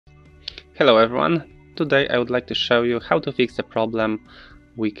Hello everyone, today I would like to show you how to fix the problem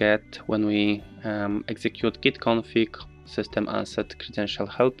we get when we execute gitconfig system unset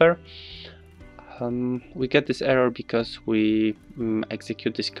credential.helper. We get this error because we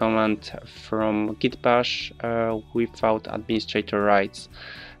execute this command from Git Bash without administrator rights.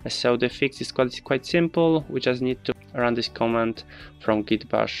 So the fix is quite simple. We just need to run this command from Git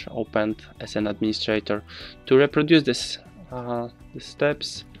Bash opened as an administrator. To reproduce this the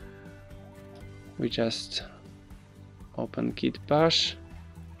steps, we just open Git Bash.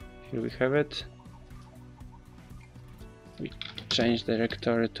 Here we have it. We change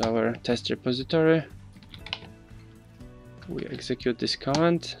directory to our test repository. We execute this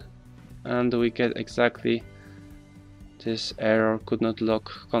command and we get exactly this error: could not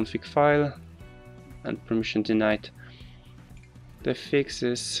lock config file and permission denied. The fix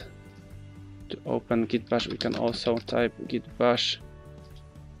is to open Git Bash. We can also type Git Bash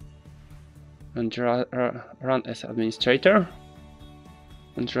and run as administrator.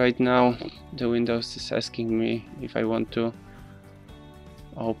 And right now the Windows is asking me if I want to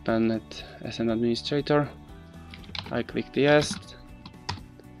open it as an administrator. I click yes,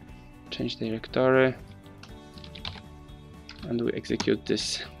 change directory, and we execute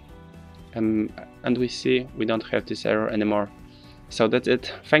this, and we see we don't have this error anymore. So that's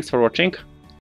it. Thanks for watching.